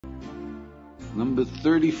Number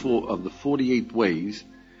 34 of the 48 ways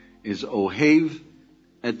is Ohev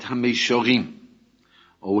et Hamesharim.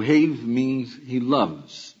 Ohev means he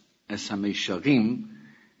loves. Es Hamesharim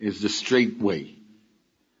is the straight way.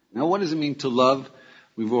 Now what does it mean to love?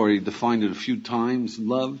 We've already defined it a few times.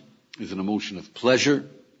 Love is an emotion of pleasure.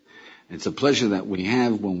 It's a pleasure that we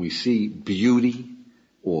have when we see beauty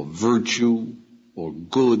or virtue or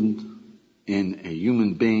good in a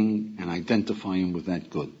human being and identify him with that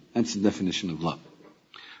good. That's the definition of love.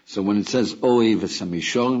 So when it says Ohev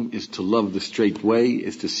Esamishom, is to love the straight way,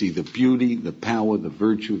 is to see the beauty, the power, the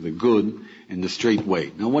virtue, the good in the straight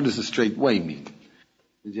way. Now what does the straight way mean?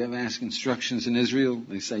 Did you ever ask instructions in Israel?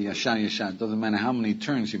 They say Yashar Yashar. It doesn't matter how many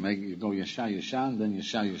turns you make, you go Yashar Yashar, then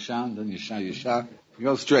Yashar Yashar, then Yashar Yashar. You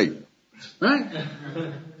go straight. Right?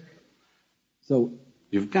 So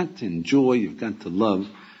you've got to enjoy, you've got to love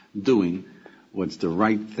doing what's the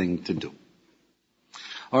right thing to do.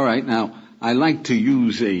 All right, now, I like to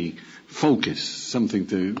use a focus, something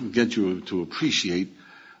to get you to appreciate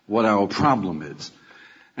what our problem is.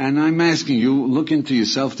 And I'm asking you, look into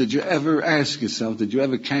yourself. Did you ever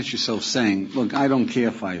catch yourself saying, look, I don't care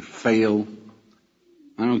if I fail.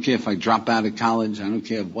 I don't care if I drop out of college. I don't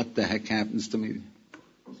care what the heck happens to me.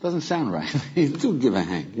 It doesn't sound right. You do give a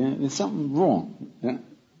hang. Yeah? There's something wrong. Yeah?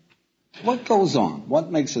 What goes on? What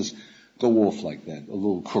makes us go off like that, a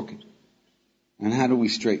little crooked? And how do we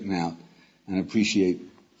straighten out and appreciate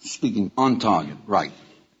speaking on target? Right.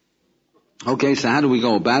 Okay, so how do we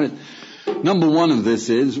go about it? Number one of this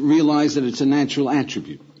is realize that it's a natural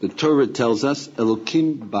attribute. The Torah tells us,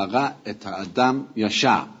 Elokim bara et ha'adam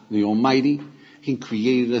yashar. The Almighty, He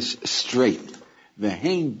created us straight.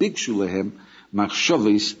 V'hein bikshu lehem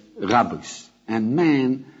machshavis rabbis. And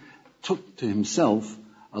man took to himself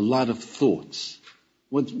a lot of thoughts.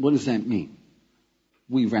 What does that mean?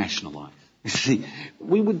 We rationalize. You see,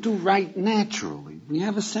 we would do right naturally. We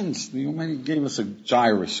have a sense. The Almighty gave us a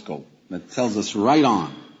gyroscope that tells us right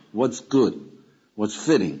on what's good, what's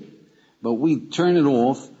fitting. But we turn it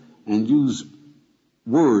off and use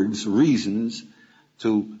words, reasons,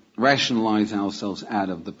 to rationalize ourselves out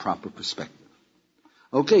of the proper perspective.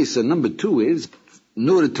 Okay, so number two is, in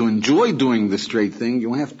order to enjoy doing the straight thing,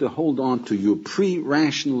 you have to hold on to your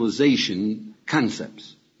pre-rationalization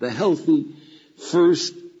concepts. The healthy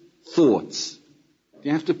first thoughts.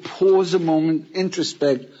 You have to pause a moment,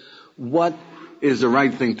 introspect, what is the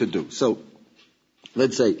right thing to do. So,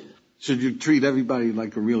 let's say, should you treat everybody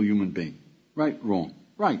like a real human being? Right, wrong.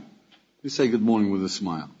 Right. You say good morning with a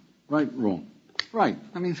smile. Right, wrong. Right.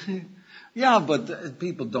 I mean, yeah, but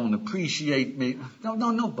people don't appreciate me.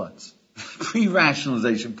 No buts.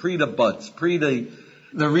 Pre-rationalization, pre the buts, pre the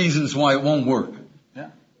reasons why it won't work.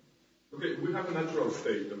 Yeah. Okay, we have a natural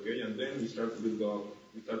state, okay, and then we start to build up,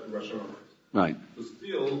 we start to rationalize. Right. So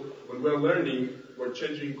still, when we're learning, we're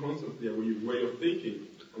changing constantly our way of thinking,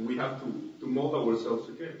 and we have to mold ourselves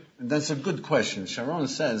again. And that's a good question. Sharon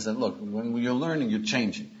says that, look, when you're learning, you're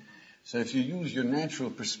changing. So if you use your natural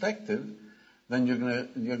perspective, then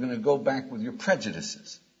you're gonna go back with your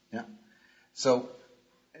prejudices. Yeah. So,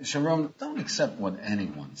 Sharon, don't accept what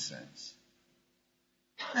anyone says.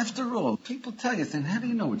 After all, people tell you things. How do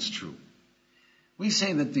you know it's true? We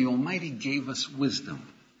say that the Almighty gave us wisdom.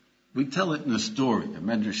 We tell it in a story. The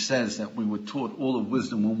Medrash says that we were taught all of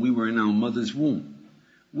wisdom when we were in our mother's womb.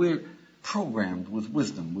 We're programmed with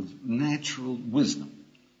wisdom, with natural wisdom.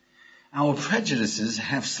 Our prejudices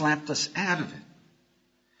have slapped us out of it.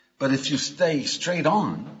 But if you stay straight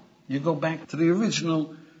on, you go back to the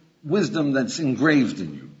original wisdom that's engraved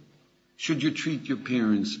in you. Should you treat your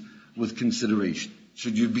parents with consideration?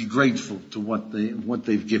 Should you be grateful to what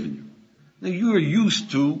they've given you? Now you are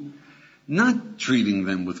used to not treating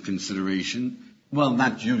them with consideration. Well,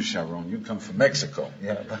 not you, Sharon. You come from Mexico.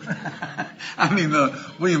 Yeah. I mean,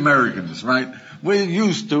 we Americans, right? We're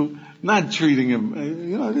used to not treating them.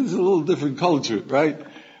 It's a little different culture, right?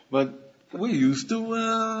 But we're used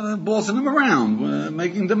to bossing them around,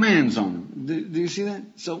 making demands on them. Do you see that?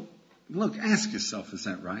 So, look, ask yourself, is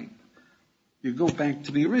that right? You go back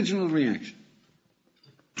to the original reaction.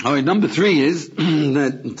 All right, number 3 is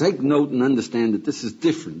that take note and understand that this is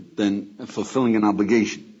different than fulfilling an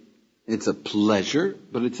obligation. It's a pleasure,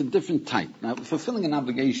 but it's a different type. Now, fulfilling an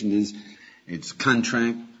obligation it's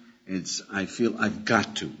contract, I feel I've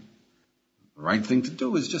got to. The right thing to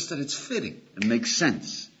do is just that it's fitting. It makes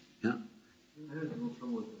sense. Yeah? I had a little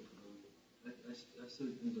trouble with it. I said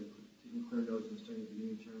things like taking clear notes and starting at the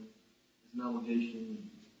beginning term. It's an obligation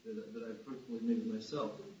that I personally made of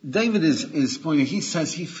myself. David is pointing, he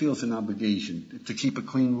says he feels an obligation to keep a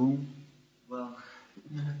clean room. Well,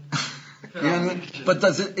 but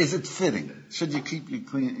is it fitting? Should you keep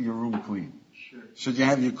your room clean? Sure. Should you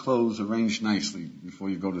have your clothes arranged nicely before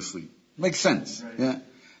you go to sleep? Makes sense. Right. Yeah.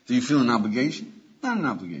 Do you feel an obligation? Not an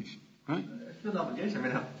obligation, right? I feel an obligation. I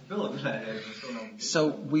mean, I have to fulfill it, but I feel an obligation. So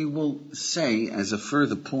we will say, as a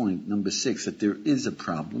further point, number 6, that there is a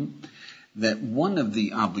problem, that one of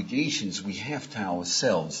the obligations we have to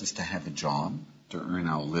ourselves is to have a job, to earn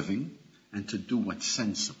our living, and to do what's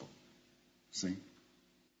sensible. See?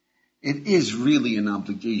 It is really an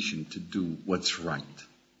obligation to do what's right,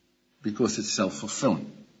 because it's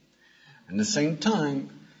self-fulfilling. At the same time,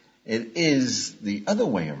 it is the other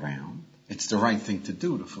way around. It's the right thing to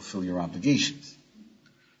do to fulfill your obligations.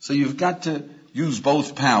 So you've got to use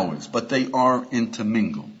both powers, but they are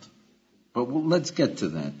intermingled. But let's get to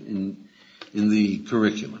that in the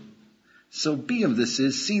curriculum. So B of this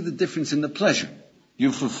is, see the difference in the pleasure.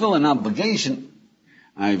 You fulfill an obligation.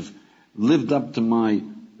 I've lived up to my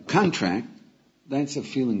contract. That's a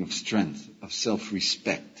feeling of strength, of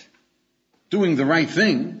self-respect. Doing the right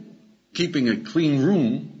thing, keeping a clean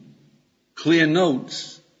room, clear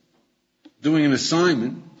notes, doing an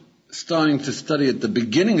assignment, starting to study at the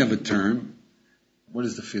beginning of a term, what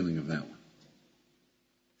is the feeling of that one?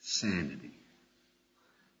 Sanity.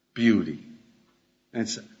 Beauty.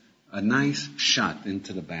 That's a nice shot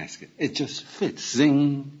into the basket. It just fits.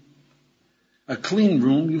 Zing. A clean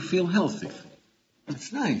room, you feel healthy.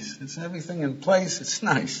 It's nice. It's everything in place. It's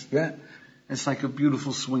nice. Yeah. It's like a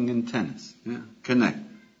beautiful swing in tennis. Yeah. Connect.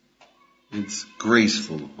 It's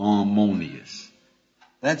graceful, harmonious.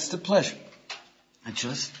 That's the pleasure. It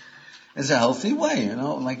just is a healthy way, you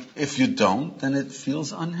know. Like, if you don't, then it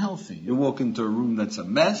feels unhealthy. You walk into a room that's a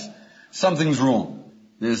mess, something's wrong.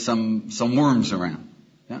 There's some worms around.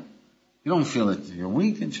 Yeah? You don't feel that you're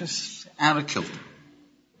weak, it's just out of kilter.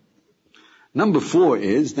 Number 4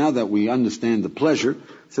 is, now that we understand the pleasure,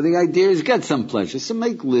 so the idea is get some pleasure. So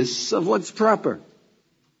make lists of what's proper.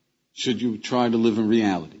 Should you try to live in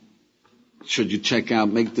reality? Should you check out,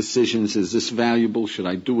 make decisions, is this valuable? Should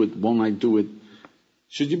I do it? Won't I do it?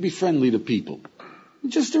 Should you be friendly to people?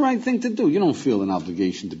 It's just the right thing to do. You don't feel an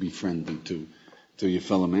obligation to be friendly to your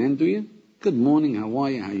fellow man, do you? Good morning, how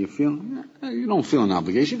are you? How you feeling? You don't feel an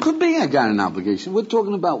obligation. Could be I got an obligation. We're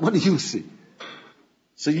talking about what do you see?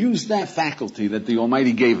 So use that faculty that the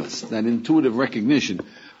Almighty gave us, that intuitive recognition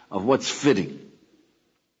of what's fitting.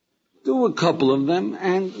 Do a couple of them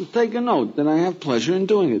and take a note that I have pleasure in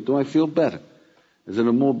doing it. Do I feel better? Is it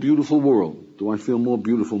a more beautiful world? Do I feel more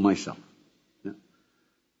beautiful myself? Yeah.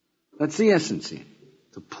 That's the essence here.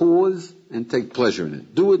 To pause and take pleasure in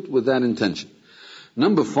it. Do it with that intention.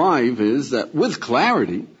 Number 5 is that with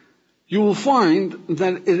clarity, you will find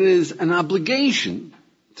that it is an obligation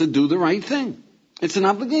to do the right thing. It's an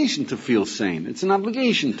obligation to feel sane. It's an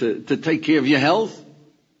obligation to take care of your health.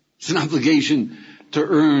 It's an obligation to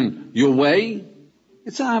earn your way.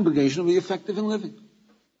 It's an obligation to be effective in living.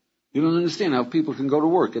 You don't understand how people can go to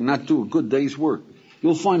work and not do a good day's work.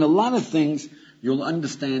 You'll find a lot of things, you'll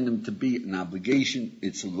understand them to be an obligation.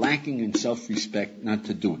 It's lacking in self-respect not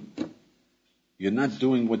to do it. You're not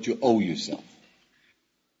doing what you owe yourself.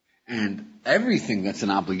 And everything that's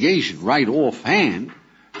an obligation, right offhand,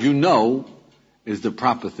 you know is the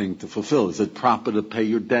proper thing to fulfill. Is it proper to pay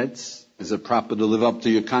your debts? Is it proper to live up to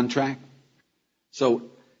your contract? So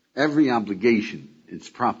every obligation it's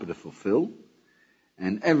proper to fulfill,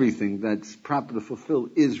 and everything that's proper to fulfill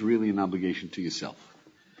is really an obligation to yourself.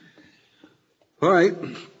 All right.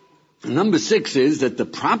 Number 6 is that the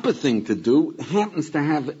proper thing to do happens to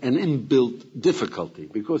have an inbuilt difficulty,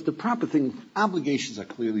 because the proper thing, obligations are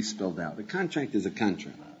clearly spelled out. A contract is a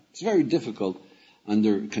contract. It's very difficult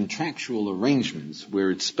under contractual arrangements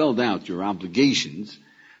where it's spelled out your obligations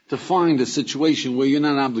to find a situation where you're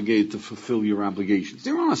not obligated to fulfill your obligations.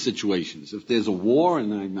 There are situations. If there's a war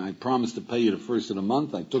and I promised to pay you the first of the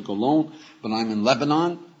month, I took a loan, but I'm in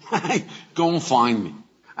Lebanon, go and find me.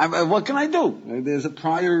 What can I do? There's a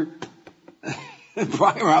prior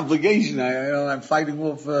obligation. I'm fighting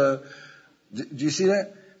with. Do you see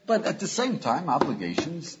that? But at the same time,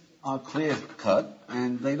 obligations are clear cut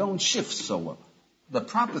and they don't shift so well. The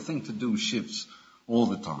proper thing to do shifts all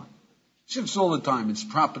the time. Shifts all the time. It's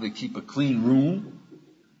proper to keep a clean room.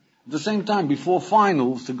 At the same time, before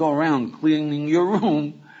finals, to go around cleaning your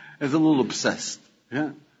room is a little obsessed.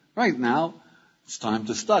 Yeah. Right now, it's time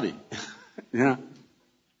to study. Yeah.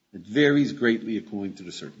 It varies greatly according to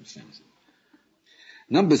the circumstances.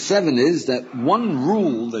 Number 7 is that one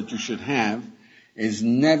rule that you should have is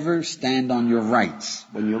never stand on your rights.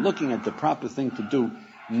 When you're looking at the proper thing to do,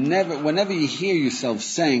 whenever you hear yourself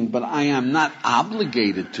saying, but I am not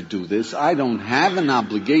obligated to do this, I don't have an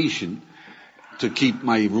obligation to keep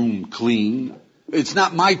my room clean, it's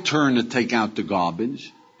not my turn to take out the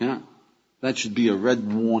garbage, yeah? That should be a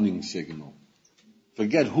red warning signal.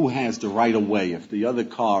 Forget who has the right of way. If the other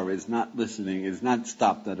car is not listening, is not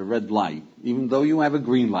stopped at a red light, even though you have a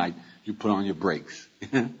green light, you put on your brakes.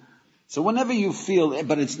 So whenever you feel,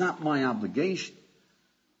 but it's not my obligation,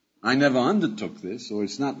 I never undertook this, or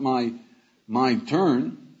it's not my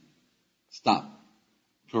turn, stop.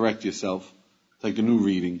 Correct yourself. Take a new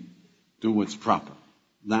reading. Do what's proper.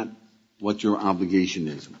 Not what your obligation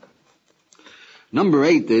is. Number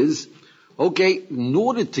 8 is, okay, in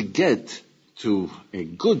order to get to a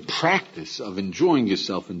good practice of enjoying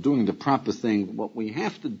yourself and doing the proper thing, what we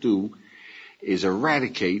have to do is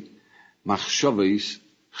eradicate machshavos,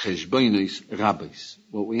 cheshbonos, rabbis.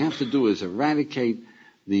 What we have to do is eradicate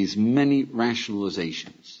these many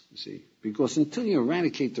rationalizations, you see. Because until you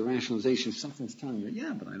eradicate the rationalization, something's telling you,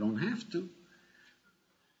 yeah, but I don't have to.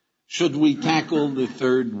 Should we tackle the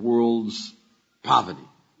third world's poverty?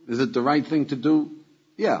 Is it the right thing to do?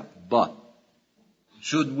 Yeah, but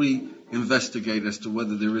should we investigate as to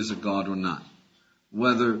whether there is a God or not?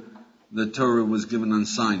 Whether the Torah was given on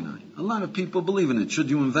Sinai? A lot of people believe in it. Should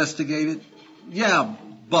you investigate it? Yeah,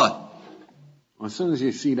 but. As soon as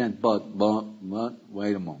you see that but,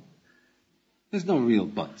 wait a moment. There's no real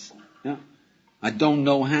buts. Yeah? I don't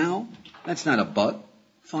know how. That's not a but.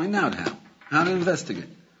 Find out how. How to investigate.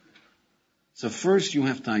 So first you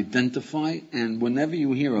have to identify, and whenever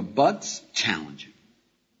you hear a buts, challenge it.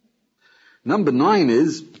 Number 9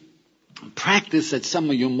 is practice at some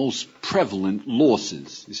of your most prevalent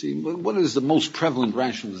losses. You see, what is the most prevalent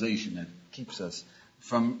rationalization that keeps us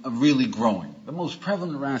from really growing? The most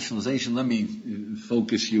prevalent rationalization, let me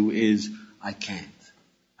focus you, is I can't.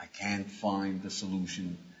 I can't find the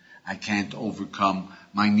solution. I can't overcome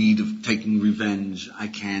my need of taking revenge. I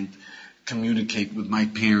can't communicate with my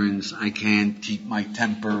parents. I can't keep my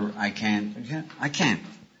temper. I can't.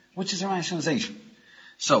 Which is a rationalization.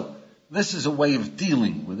 So, this is a way of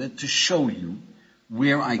dealing with it to show you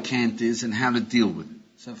where I can't is and how to deal with it.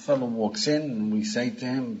 So a fellow walks in and we say to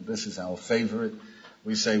him, this is our favorite.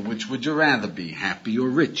 We say, which would you rather be, happy or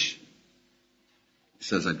rich? He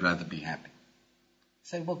says, I'd rather be happy. I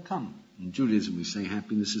say, well, come. In Judaism, we say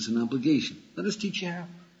happiness is an obligation. Let us teach you how.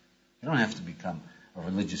 You don't have to become a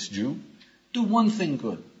religious Jew. Do one thing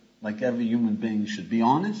good. Like every human being should be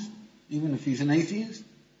honest, even if he's an atheist.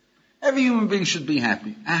 Every human being should be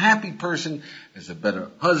happy. A happy person is a better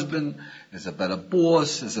husband, is a better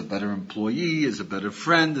boss, is a better employee, is a better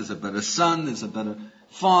friend, is a better son, is a better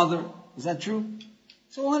father. Is that true?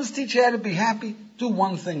 So let us teach you how to be happy. Do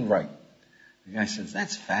one thing right. The guy says,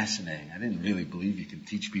 that's fascinating. I didn't really believe you could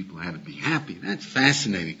teach people how to be happy. That's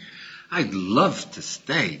fascinating. I'd love to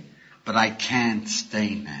stay, but I can't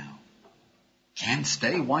stay now. Can't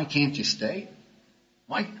stay? Why can't you stay?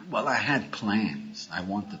 Why? Well, I had plans. I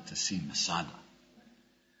wanted to see Masada.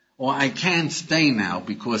 Or I can't stay now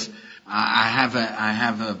because I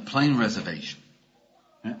have a plane reservation.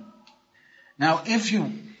 Yeah? Now, if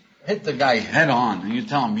you hit the guy head on and you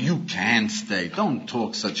tell him you can't stay, don't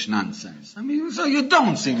talk such nonsense. I mean, so you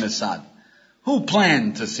don't see Masada. Who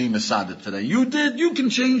planned to see Masada today? You did. You can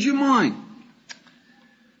change your mind.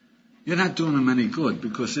 You're not doing him any good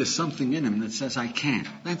because there's something in him that says I can't.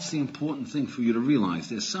 That's the important thing for you to realize.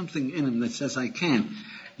 There's something in him that says I can't.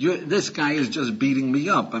 This guy is just beating me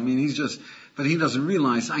up. I mean, but he doesn't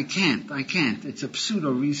realize I can't. It's a pseudo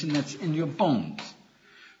reason that's in your bones.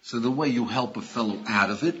 So the way you help a fellow out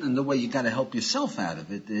of it, and the way you got to help yourself out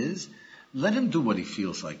of it, is let him do what he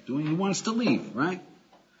feels like doing. He wants to leave, right?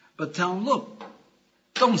 But tell him, look,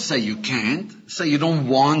 don't say you can't. Say you don't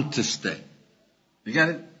want to stay. You got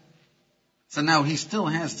it? So now he still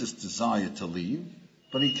has this desire to leave,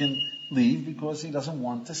 but he can leave because he doesn't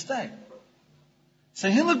want to stay. So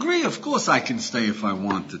he'll agree, of course I can stay if I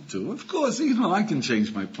wanted to. Of course, I can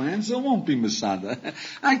change my plans. There won't be Masada.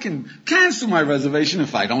 I can cancel my reservation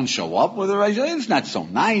if I don't show up with a reservation. It's not so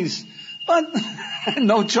nice, but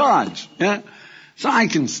no charge. Yeah? So I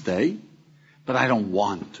can stay, but I don't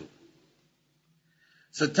want to.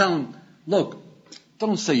 So tell him, look,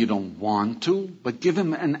 don't say you don't want to, but give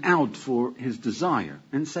him an out for his desire.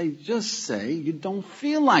 And just say you don't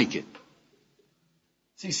feel like it.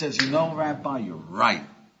 So he says, Rabbi, you're right.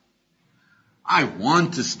 I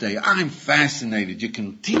want to stay. I'm fascinated. You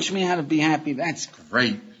can teach me how to be happy. That's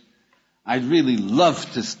great. I'd really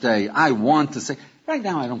love to stay. I want to stay. Right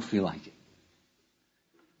now I don't feel like it.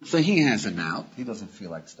 So he has an out. He doesn't feel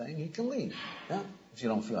like staying. He can leave. Yeah? If you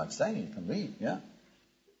don't feel like staying, you can leave. Yeah?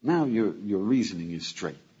 Now your reasoning is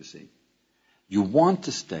straight, you see. You want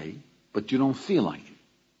to stay, but you don't feel like it.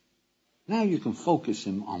 Now you can focus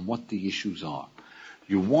him on what the issues are.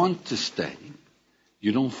 You want to stay,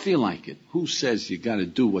 You don't feel like it. Who says you got to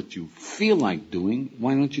do what you feel like doing?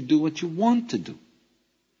 Why don't you do what you want to do?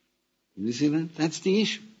 You see that? That's the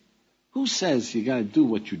issue. Who says you got to do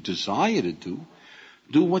what you desire to do?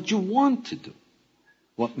 Do what you want to do.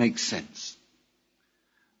 What makes sense?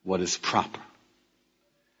 What is proper?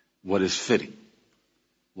 What is fitting?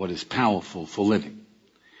 What is powerful for living?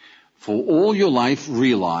 For all your life,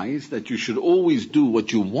 realize that you should always do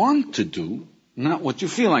what you want to do, not what you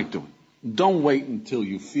feel like doing. Don't wait until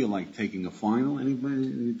you feel like taking a final. Anybody,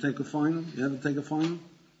 you take a final? You ever take a final?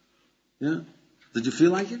 Yeah? Did you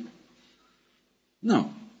feel like it?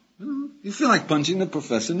 No. You feel like punching the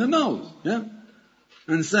professor in the nose. Yeah?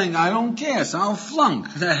 And saying, I don't care, so I'll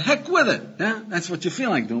flunk. The heck with it. Yeah? That's what you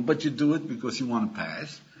feel like doing, but you do it because you want to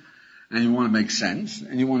pass, and you want to make sense,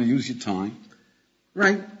 and you want to use your time.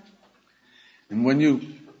 Right? And when you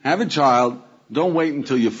have a child, don't wait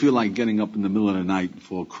until you feel like getting up in the middle of the night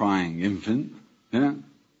for a crying infant. Yeah?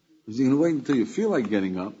 Because you're going to wait until you feel like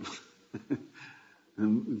getting up,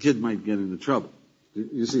 and the kid might get into trouble.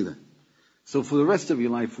 You see that? So for the rest of your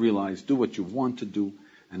life, realize, do what you want to do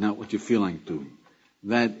and not what you feel like doing.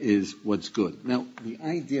 That is what's good. Now, the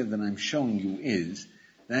idea that I'm showing you is,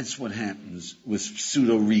 that's what happens with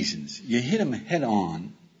pseudo reasons. You hit them head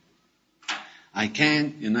on. I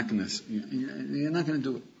can't. You're not going to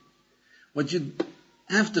do it. What you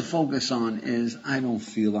have to focus on is, I don't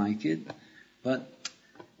feel like it, but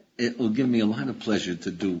it will give me a lot of pleasure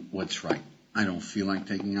to do what's right. I don't feel like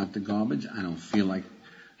taking out the garbage. I don't feel like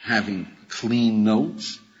having clean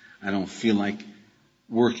notes. I don't feel like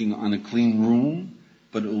working on a clean room,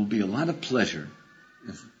 but it will be a lot of pleasure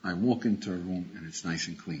if I walk into a room and it's nice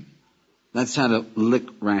and clean. That's how to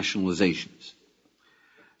lick rationalizations.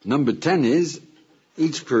 Number 10 is,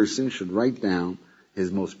 each person should write down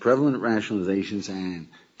his most prevalent rationalizations and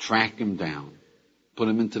track them down. Put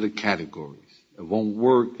them into the categories. It won't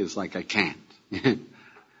work. It's like I can't.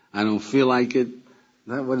 I don't feel like it.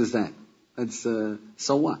 What is that? That's,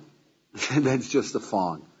 so what? That's just a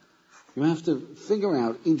fog. You have to figure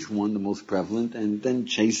out each one, the most prevalent, and then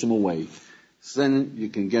chase them away. So then you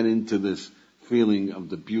can get into this feeling of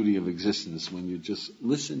the beauty of existence when you just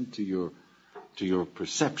listen to your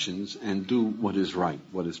perceptions and do what is right,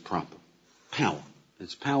 what is proper. Power.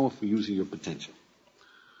 It's power for using your potential.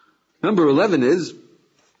 Number 11 is,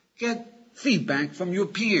 get feedback from your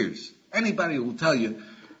peers. Anybody will tell you,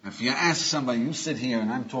 if you ask somebody, you sit here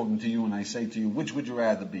and I'm talking to you and I say to you, which would you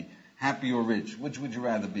rather be, happy or rich? Which would you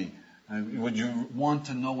rather be? Would you want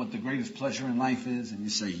to know what the greatest pleasure in life is? And you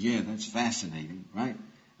say, yeah, that's fascinating, right?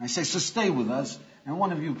 I say, so stay with us. And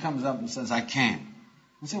one of you comes up and says, I can't.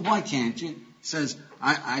 I say, why can't you? He says,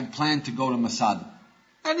 I plan to go to Masada.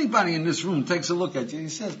 Anybody in this room takes a look at you. He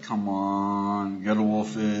says, come on, get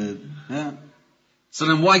off it. Yeah? So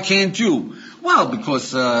then why can't you? Well,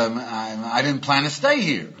 because I didn't plan to stay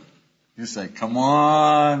here. You say, come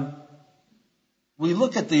on. We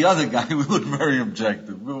look at the other guy, we look very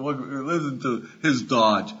objective. We listen to his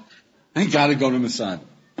dodge. He got to go to Masada.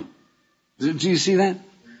 Do you see that?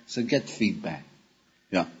 So get feedback.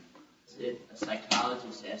 Yeah. If a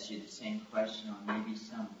psychologist asks you the same question on maybe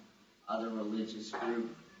some other religious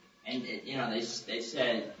group, and they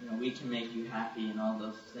said, we can make you happy and all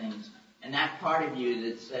those things, and that part of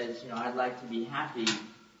you that says, I'd like to be happy,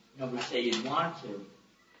 would say you'd want to.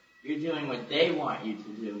 You're doing what they want you to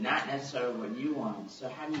do, not necessarily what you want. So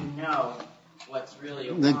how do you know what's really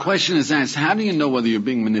a want? The question is asked, how do you know whether you're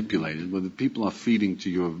being manipulated, whether people are feeding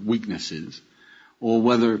to your weaknesses, or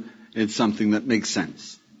whether it's something that makes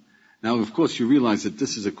sense? Now, of course, you realize that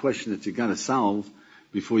this is a question that you got to solve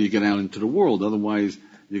before you get out into the world. Otherwise,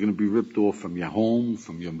 you're going to be ripped off from your home,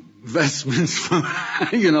 from your investments. From,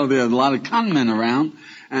 there are a lot of con men around,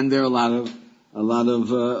 and there are a lot of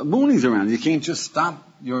moonies around. You can't just stop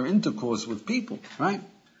your intercourse with people, right?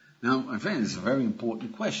 Now, my friend, it's a very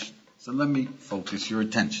important question. So let me focus your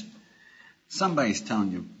attention. Somebody's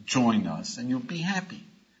telling you, join us, and you'll be happy.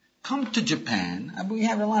 Come to Japan. We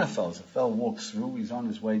have a lot of fellows. A fellow walks through. He's on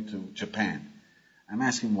his way to Japan. I'm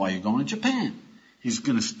asking, why are you going to Japan? He's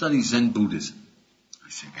going to study Zen Buddhism. I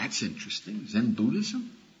said, that's interesting. Zen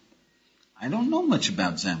Buddhism? I don't know much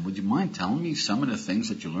about Zen. Would you mind telling me some of the things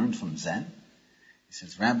that you learned from Zen? He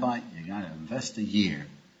says, Rabbi, you got to invest a year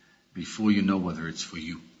before you know whether it's for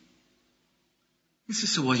you. He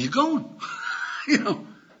says, so why are you going?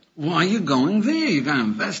 Why are you going there? You got to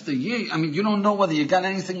invest a year. I mean, you don't know whether you got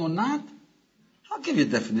anything or not. I'll give you a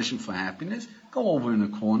definition for happiness. Go over in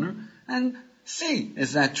the corner and see,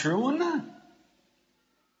 is that true or not?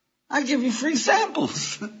 I give you free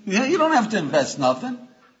samples. You don't have to invest nothing.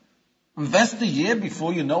 Invest a year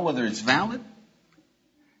before you know whether it's valid.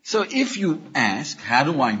 So if you ask, how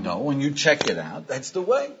do I know, and you check it out, that's the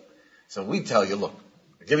way. So we tell you, look,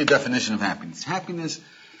 I'll give you a definition of happiness. Happiness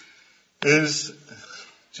is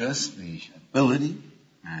just the ability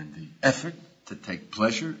and the effort to take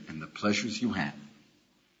pleasure in the pleasures you have.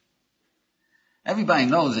 Everybody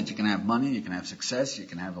knows that you can have money, you can have success, you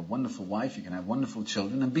can have a wonderful wife, you can have wonderful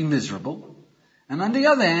children and be miserable. And on the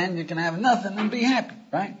other hand, you can have nothing and be happy,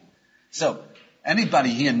 right? So, anybody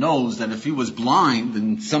here knows that if he was blind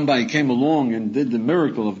and somebody came along and did the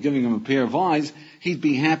miracle of giving him a pair of eyes, he'd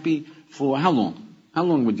be happy for how long? How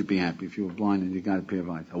long would you be happy if you were blind and you got a pair of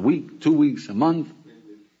eyes? A week, 2 weeks, a month?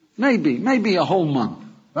 Maybe a whole month,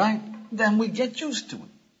 right? Then we get used to it.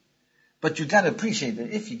 But you got to appreciate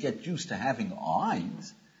that if you get used to having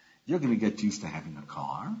eyes, you're going to get used to having a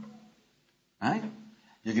car, right?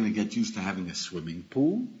 You're going to get used to having a swimming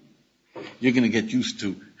pool. You're going to get used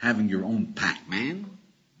to having your own Pac-Man.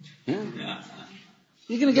 Yeah?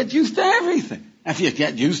 You're going to get used to everything. If you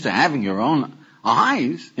get used to having your own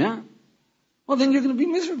eyes, well, then you're going to be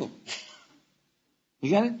miserable. You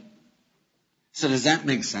get it? So does that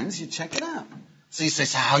make sense? You check it out. So you say,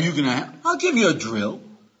 so how are you going to... I'll give you a drill.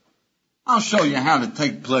 I'll show you how to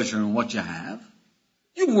take pleasure in what you have.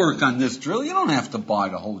 You work on this drill. You don't have to buy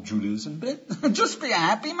the whole Judaism bit. Just be a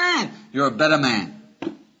happy man. You're a better man.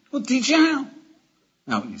 We'll teach you how.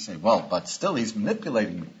 Now you say, well, but still he's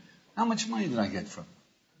manipulating me. How much money did I get from him?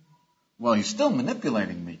 Well, he's still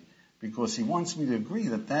manipulating me because he wants me to agree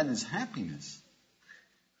that that is happiness.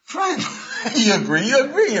 Friend, you agree, you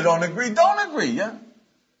agree. You don't agree, don't agree, yeah?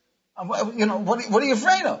 You know, what are you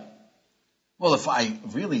afraid of? Well, if I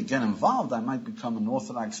really get involved, I might become an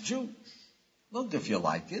Orthodox Jew. Look, if you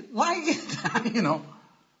like it. You know,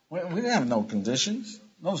 we have no conditions,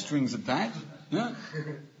 no strings attached. Yeah?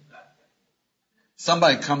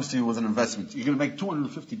 Somebody comes to you with an investment. You're going to make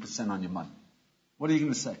 250% on your money. What are you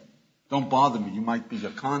going to say? Don't bother me. You might be a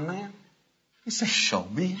con man. You say, show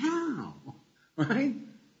me how. Right?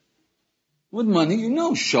 With money, you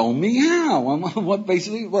know, show me how. What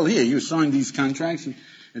basically? Well, here, you sign these contracts, and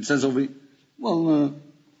it says over here, well,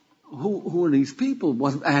 who are these people?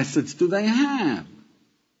 What assets do they have?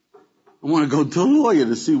 I want to go to a lawyer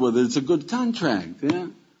to see whether it's a good contract, yeah?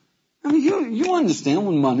 I mean, you understand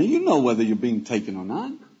with money, you know whether you're being taken or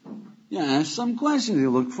not. You ask some questions, you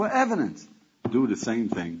look for evidence. Do the same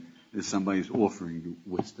thing if somebody's offering you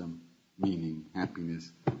wisdom, meaning, happiness,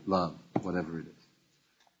 love, whatever it is.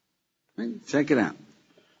 Right? Check it out.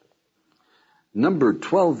 Number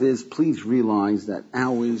 12 is, please realize that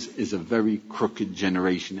ours is a very crooked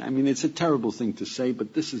generation. I mean, it's a terrible thing to say,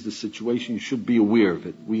 but this is the situation. You should be aware of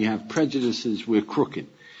it. We have prejudices. We're crooked.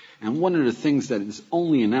 And one of the things that is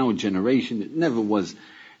only in our generation, it never was,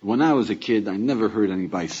 when I was a kid, I never heard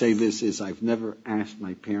anybody say this, is I've never asked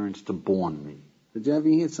my parents to born me. Did you ever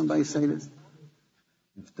hear somebody say this?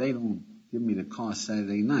 If they don't give me the car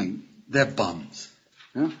Saturday night, they're bums.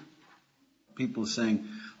 Yeah? People saying,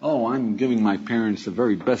 oh, I'm giving my parents the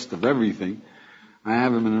very best of everything. I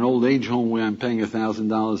have them in an old age home where I'm paying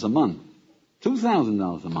 $1,000 a month.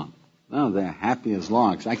 $2,000 a month. Oh, they're happy as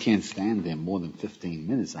larks. I can't stand there more than 15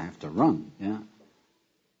 minutes. I have to run. Yeah.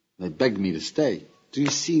 They beg me to stay. Do you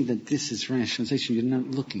see that this is rationalization? You're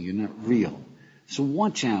not looking. You're not real. So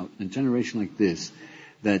watch out in a generation like this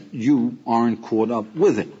that you aren't caught up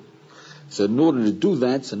with it. So in order to do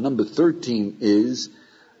that, so number 13 is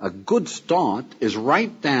a good start is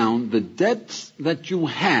write down the debts that you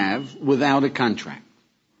have without a contract.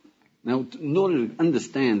 Now, in order to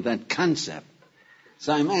understand that concept,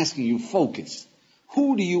 so I'm asking you, focus.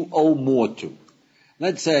 Who do you owe more to?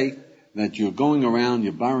 Let's say that you're going around,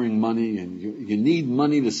 you're borrowing money, and you need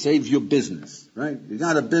money to save your business, right? You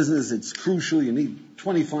got a business, it's crucial, you need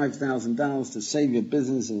 $25,000 to save your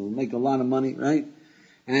business, and it'll make a lot of money, right?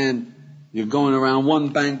 And you're going around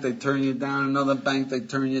one bank, they turn you down, another bank, they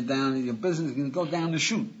turn you down, and your business is going to go down the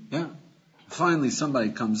chute, yeah? Finally, somebody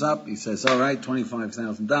comes up, he says, all right,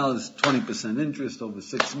 $25,000, 20% interest over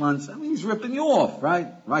 6 months. I mean, he's ripping you off, right?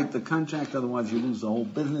 Write the contract, otherwise you lose the whole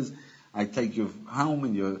business. I take your home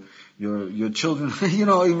and your children. You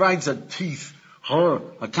know, he writes a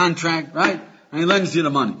contract, right? And he lends you the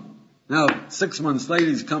money. Now, 6 months later,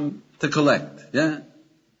 he's come to collect, yeah?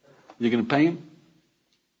 You're going to pay him?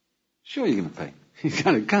 Sure you're going to pay him. He's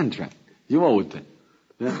got a contract. You owe it to him.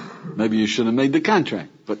 Yeah? Maybe you should have made the contract,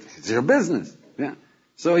 but it's your business. Yeah?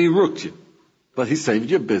 So he rooked you. But he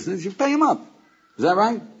saved your business, you pay him up. Is that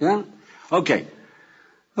right? Yeah? Okay.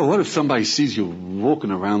 Well, what if somebody sees you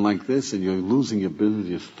walking around like this and you're losing your business,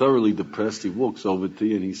 you're thoroughly depressed, he walks over to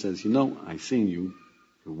you and he says, you know, I've seen you,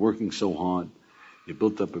 you're working so hard, you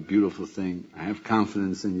built up a beautiful thing, I have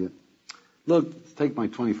confidence in you, look, take my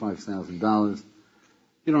 $25,000.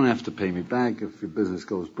 You don't have to pay me back if your business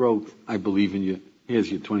goes broke. I believe in you. Here's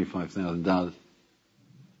your $25,000.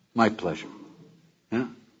 My pleasure. Yeah?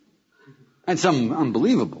 That's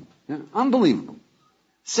unbelievable. Yeah? Unbelievable.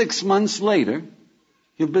 6 months later,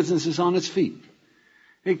 your business is on its feet.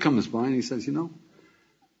 He comes by and he says, you know,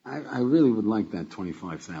 I really would like that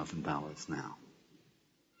 $25,000 now.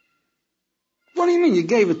 What do you mean? You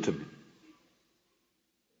gave it to me.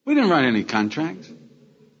 We didn't write any contracts.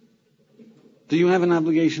 Do you have an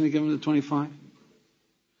obligation to give him the 25?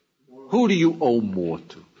 Who do you owe more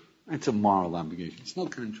to? That's a moral obligation. It's no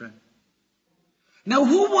contract. Now,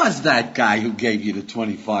 who was that guy who gave you the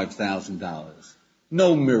 $25,000?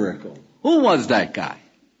 No miracle. Who was that guy?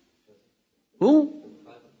 Who?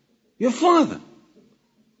 Your father.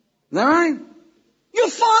 Is that right? Your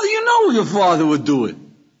father, you know your father would do it.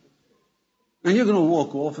 And you're going to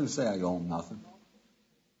walk off and say, I owe him nothing.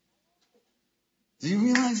 Do you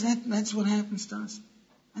realize that's what happens to us?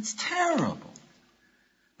 That's terrible.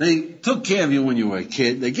 They took care of you when you were a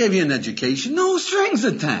kid. They gave you an education. No strings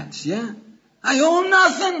attached, yeah? I owe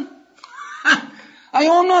nothing. I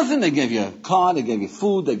owe nothing. They gave you a car. They gave you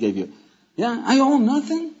food. They gave you, yeah? I owe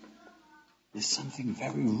nothing. There's something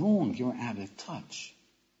very wrong. You're out of touch.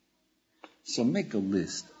 So make a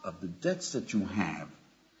list of the debts that you have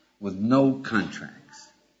with no contracts.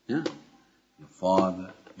 Yeah? Your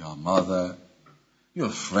father, your mother, your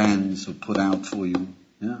friends who put out for you,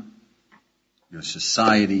 yeah? Your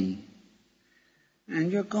society,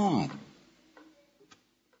 and your God.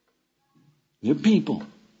 Your people.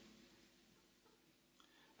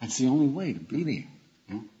 That's the only way to be there.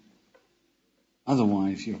 Yeah?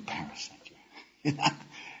 Otherwise, you're a parasite.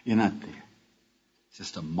 You're not there. It's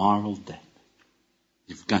just a moral debt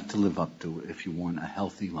you've got to live up to if you want a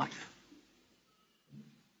healthy life.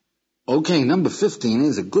 Okay, number 15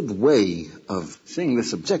 is a good way of saying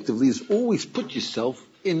this objectively is always put yourself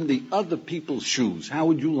in the other people's shoes. How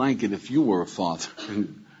would you like it if you were a father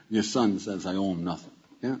and your son says, I owe him nothing?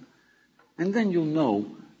 Yeah? And then you'll know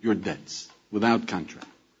your debts without contract.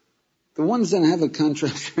 The ones that have a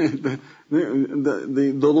contract, the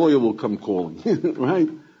lawyer will come calling, right?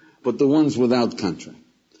 But the ones without contract.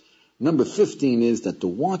 Number 15 is that the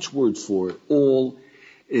watchword for it all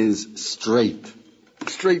is straight.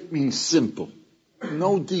 Straight means simple.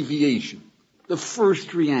 No deviation. The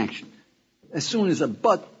first reaction. As soon as a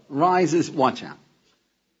but rises, watch out.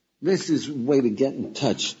 This is a way to get in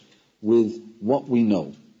touch with what we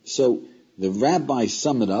know. So the rabbis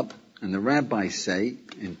sum it up, and the rabbis say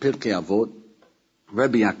in Pirkei Avot,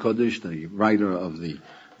 Rabbi HaKodesh, the writer of the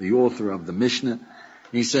author of the Mishnah,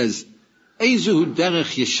 he says, Ezu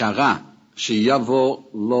derech yeshara sheyavo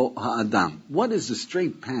lo ha'adam. What is the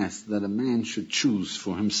straight path that a man should choose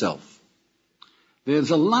for himself? There's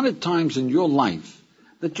a lot of times in your life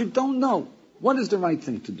that you don't know what is the right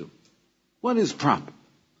thing to do. What is proper?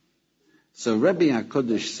 So Rabbi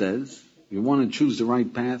HaKodesh says, you want to choose the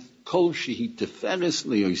right path, kol shehi teferes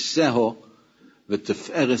le'oseho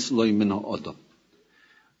v'teferes lo yimeno odo.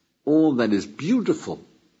 All that is beautiful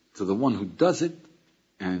to the one who does it,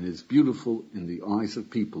 and is beautiful in the eyes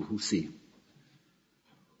of people who see him.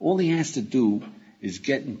 All he has to do is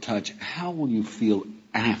get in touch. How will you feel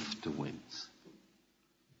afterwards?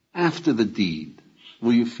 After the deed,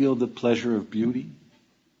 will you feel the pleasure of beauty?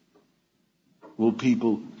 Will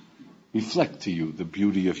people reflect to you the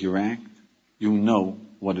beauty of your act? You know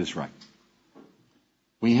what is right.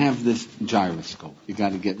 We have this gyroscope. You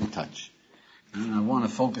got to get in touch. And I want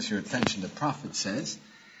to focus your attention. The prophet says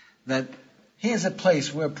that here's a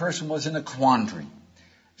place where a person was in a quandary.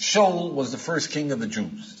 Shaul was the first king of the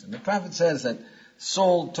Jews. And the prophet says that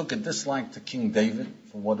Saul took a dislike to King David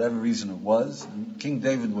for whatever reason it was. And King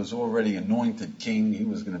David was already anointed king. He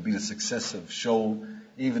was going to be the successor of Shaul,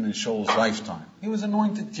 even in Shaul's lifetime. He was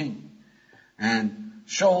anointed king. And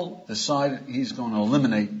Shaul decided he's going to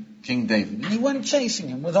eliminate King David. And he went chasing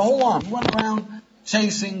him with a whole army. He went around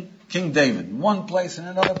chasing King David in one place and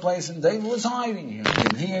another place, and David was hiding. He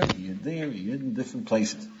hid here, he hid there, he hid in different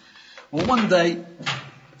places. Well, one day,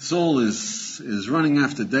 Saul is running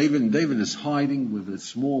after David, and David is hiding with a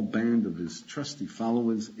small band of his trusty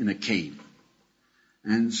followers in a cave.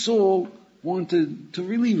 And Saul wanted to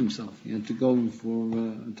relieve himself. He had to go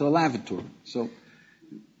to a lavatory. So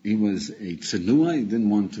he was a tzenua. He didn't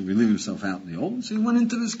want to relieve himself out in the open, so he went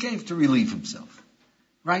into this cave to relieve himself,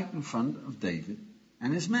 right in front of David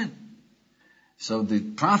and his men. So the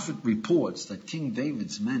prophet reports that King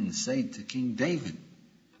David's men say to King David,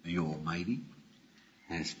 the Almighty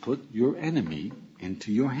has put your enemy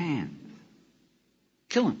into your hand.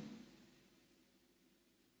 Kill him.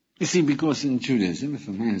 You see, because in Judaism, if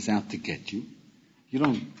a man is out to get you, you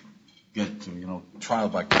don't get to, trial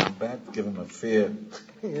by combat, give him a fair...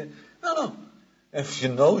 No. If you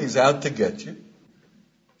know he's out to get you,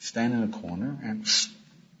 stand in a corner and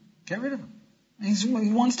get rid of him.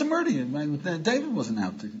 He wants to murder you. David wasn't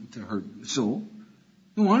out to hurt Saul.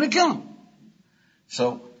 He wanted to kill him.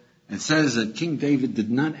 So it says that King David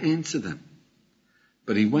did not answer them,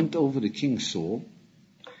 but he went over to King Saul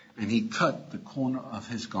and he cut the corner of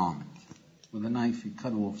his garment. With a knife, he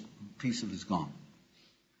cut off a piece of his garment.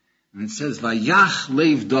 And it says, Vayach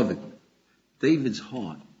leiv David. David's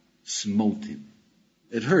heart smote him.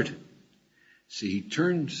 It hurt him. So he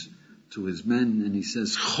turns to his men and he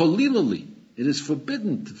says, Cholilali, it is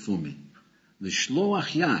forbidden for me,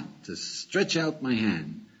 l'shloach yad, to stretch out my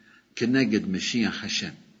hand, keneged Mashiach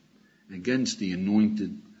Hashem, against the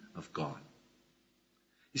anointed of God.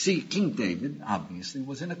 You see, King David obviously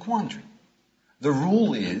was in a quandary. The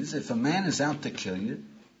rule is, if a man is out to kill you,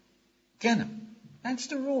 get him. That's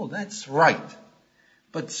the rule. That's right.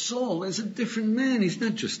 But Saul is a different man. He's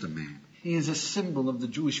not just a man. He is a symbol of the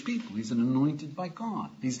Jewish people. He's an anointed by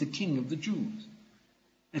God. He's the king of the Jews.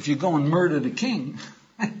 If you go and murder the king,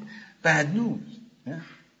 bad news. Yeah?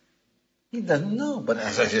 He doesn't know, but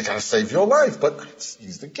you got to save your life. But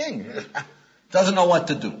he's the king. Doesn't know what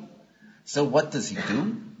to do. So what does he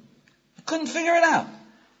do? He couldn't figure it out.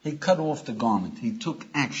 He cut off the garment. He took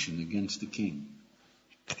action against the king.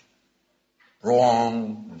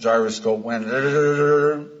 Wrong. The gyroscope went.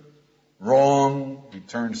 Wrong. He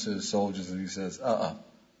turns to his soldiers and he says, I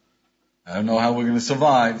don't know how we're going to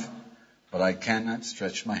survive, but I cannot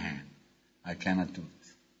stretch my hand. I cannot do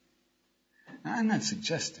this. Now, I'm not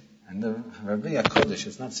suggesting, and the Rabbi HaKodesh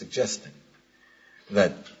is not suggesting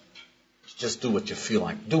that just do what you feel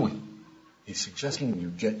like doing. He's suggesting you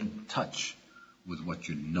get in touch with what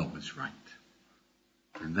you know is right.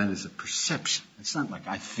 And that is a perception. It's not like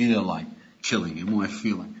I feel like killing him or I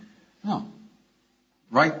feel like... No.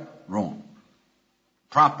 Right, wrong.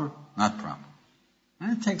 Proper, not proper.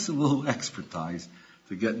 And it takes a little expertise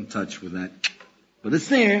to get in touch with that. But it's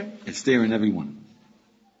there. It's there in every one of us.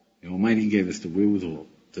 The Almighty gave us the wherewithal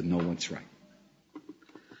to know what's right.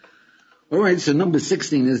 All right, so number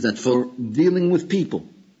 16 is that for dealing with people,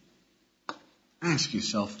 ask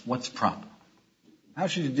yourself what's proper. How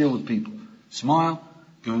should you deal with people? Smile,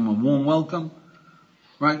 give them a warm welcome,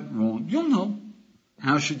 right? Wrong. You'll know.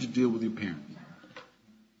 How should you deal with your parents?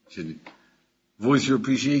 Should you voice your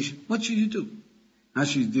appreciation? What should you do? How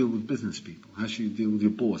should you deal with business people? How should you deal with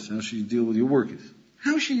your boss? How should you deal with your workers?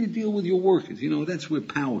 How should you deal with your workers? That's where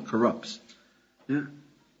power corrupts. Yeah?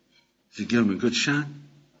 Should you give them a good shot?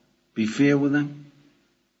 Be fair with them?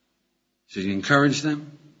 Should you encourage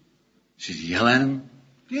them? Should you yell at them?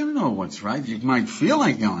 You don't know what's right. You might feel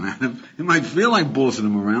like yelling at them. You might feel like bossing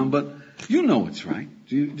them around, but you know what's right.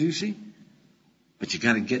 Do you see? But you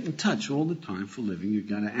got to get in touch all the time for living. You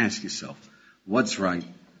got to ask yourself, what's right?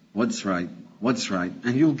 What's right? What's right?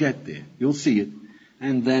 And you'll get there. You'll see it.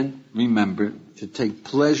 And then remember to take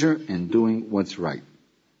pleasure in doing what's right.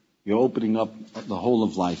 You're opening up the whole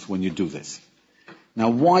of life when you do this. Now,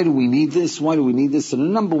 why do we need this? Why do we need this? And the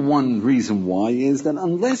number one reason why is that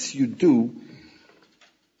unless you do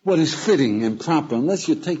what is fitting and proper, unless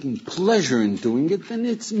you're taking pleasure in doing it, then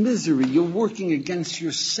it's misery. You're working against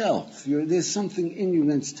yourself. There's something in you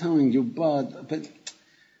that's telling you, but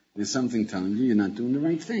there's something telling you you're not doing the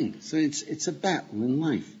right thing. So it's a battle in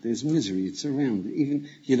life. There's misery. It's around. Even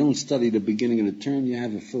you don't study the beginning of the term, you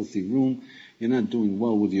have a filthy room, you're not doing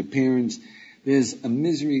well with your parents. There's a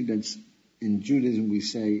misery that's, in Judaism we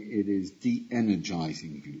say, it is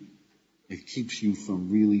de-energizing you. It keeps you from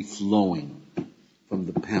really flowing from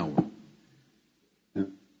the power.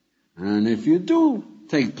 And if you do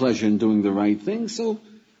take pleasure in doing the right thing, so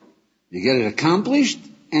you get it accomplished,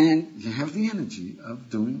 and you have the energy of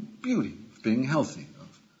doing beauty, of being healthy,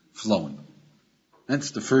 of flowing.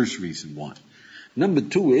 That's the first reason why. Number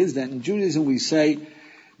 2 is that in Judaism we say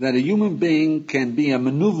that a human being can be a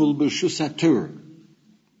manuvel b'shus haTorah.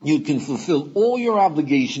 You can fulfill all your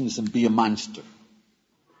obligations and be a monster.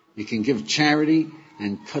 You can give charity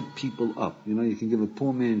and cut people up. You can give a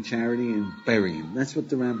poor man charity and bury him. That's what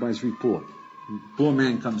the rabbis report. A poor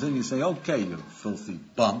man comes in, you say, okay, you filthy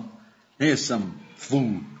bum, here's some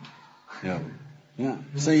food. Yeah.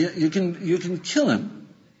 So you can kill him,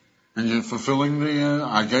 and you're fulfilling the,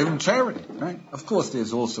 I gave him charity, right? Of course,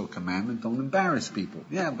 there's also a commandment, don't embarrass people.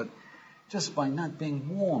 Yeah, but just by not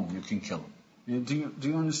being warm, you can kill him. Do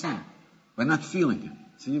you understand? By not feeling him.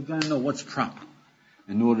 So you've got to know what's proper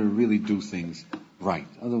in order to really do things right.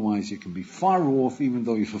 Otherwise, you can be far off even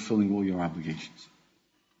though you're fulfilling all your obligations.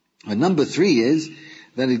 And number 3 is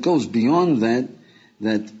that it goes beyond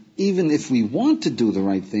that even if we want to do the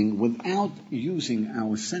right thing, without using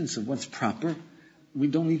our sense of what's proper, we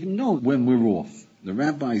don't even know when we're off. The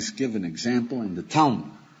rabbis give an example in the Talmud.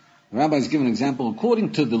 The rabbis give an example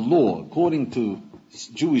according to the law, according to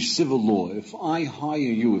Jewish civil law. If I hire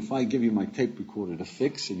you, if I give you my tape recorder to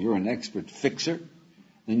fix, and you're an expert fixer,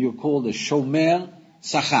 then you're called a shomer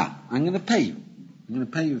sachar. I'm going to pay you. I'm going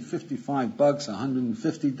to pay you $55,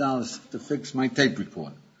 $150 to fix my tape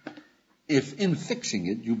recorder. If in fixing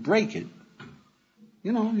it you break it,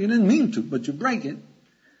 you didn't mean to, but you break it,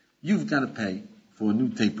 you've got to pay for a new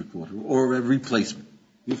tape recorder or a replacement.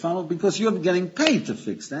 You follow? Because you're getting paid to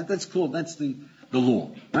fix that. That's the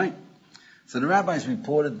law, right? So the rabbis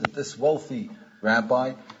reported that this wealthy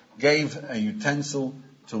rabbi gave a utensil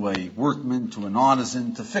to a workman, to an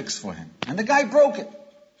artisan, to fix for him. And the guy broke it.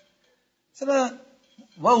 So the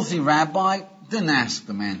wealthy rabbi didn't ask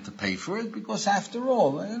the man to pay for it, because after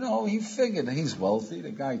all, he figured he's wealthy.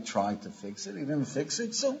 The guy tried to fix it. He didn't fix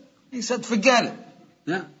it, so he said, forget it.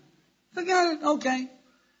 Yeah? Forget it, okay.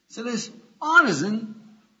 So this artisan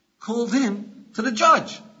called him to the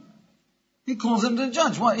judge. He calls him to the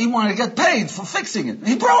judge. What? He wanted to get paid for fixing it.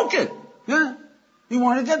 He broke it. Yeah? He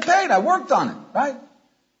wanted to get paid. I worked on it, right?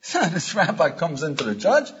 So this rabbi comes into the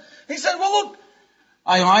judge. He said, well, look,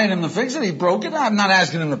 I hired him to fix it. He broke it. I'm not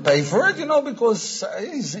asking him to pay for it, because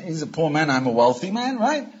he's a poor man. I'm a wealthy man,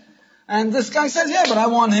 right? And this guy says, yeah, but I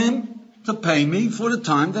want him to pay me for the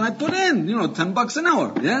time that I put in, $10 an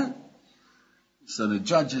hour, yeah? So the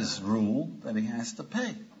judges ruled that he has to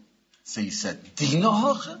pay. So he said, Dina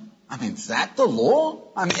hocha? Is that the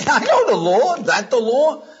law? I know the law. Is that the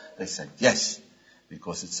law? They said, yes,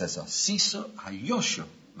 because it says, Asisa hayosher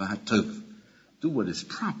v'hatov. Do what is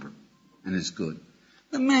proper and is good.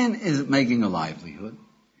 The man is making a livelihood.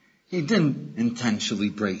 He didn't intentionally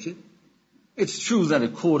break it. It's true that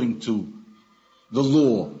according to the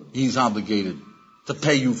law, he's obligated to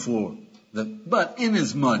pay you for but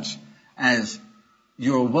inasmuch as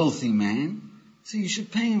you're a wealthy man, so you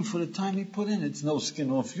should pay him for the time he put in. It's no skin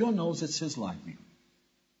off your nose, it's his livelihood.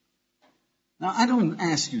 Now, I don't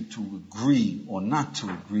ask you to agree or not to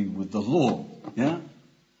agree with the law, yeah?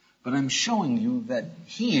 But I'm showing you that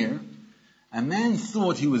here, a man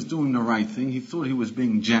thought he was doing the right thing. He thought he was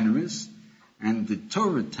being generous. And the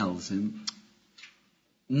Torah tells him,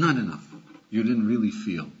 not enough. You didn't really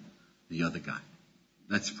feel the other guy.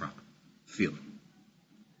 That's proper. Feel it.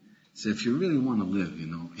 So if you really want to live, you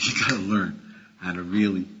got to learn how to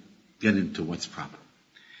really get into what's proper.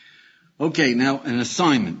 Okay, now an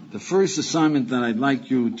assignment. The first assignment that I'd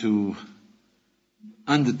like you to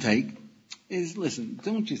undertake is, listen,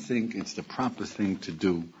 don't you think it's the proper thing to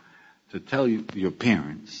do to tell your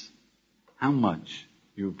parents how much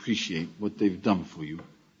you appreciate what they've done for you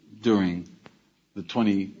during the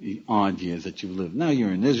 20-odd years that you've lived? Now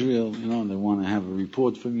you're in Israel, and they want to have a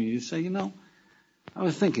report from you. You say, I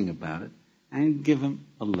was thinking about it, and give them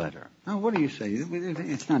a letter. Now, what do you say?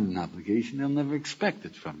 It's not an obligation. They'll never expect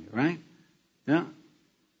it from you, right? Yeah?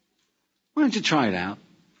 Why don't you try it out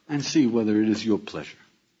and see whether it is your pleasure?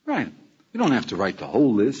 Right. You don't have to write the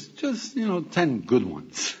whole list, just, 10 good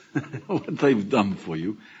ones. What they've done for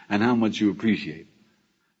you and how much you appreciate.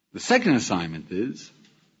 The second assignment is,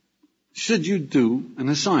 should you do an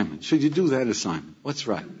assignment? Should you do that assignment? What's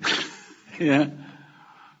right? Yeah?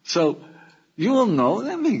 So, you will know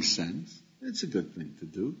that makes sense. It's a good thing to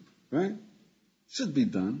do, right? Should be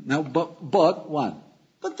done. Now, but what?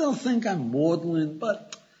 But they'll think I'm maudlin,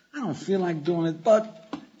 but I don't feel like doing it.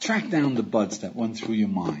 But track down the buts that went through your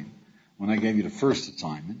mind when I gave you the first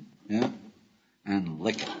assignment, yeah? And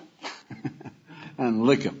lick it. And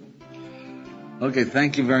lick them. Okay,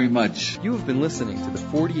 thank you very much. You have been listening to the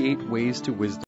 48 Ways to Wisdom.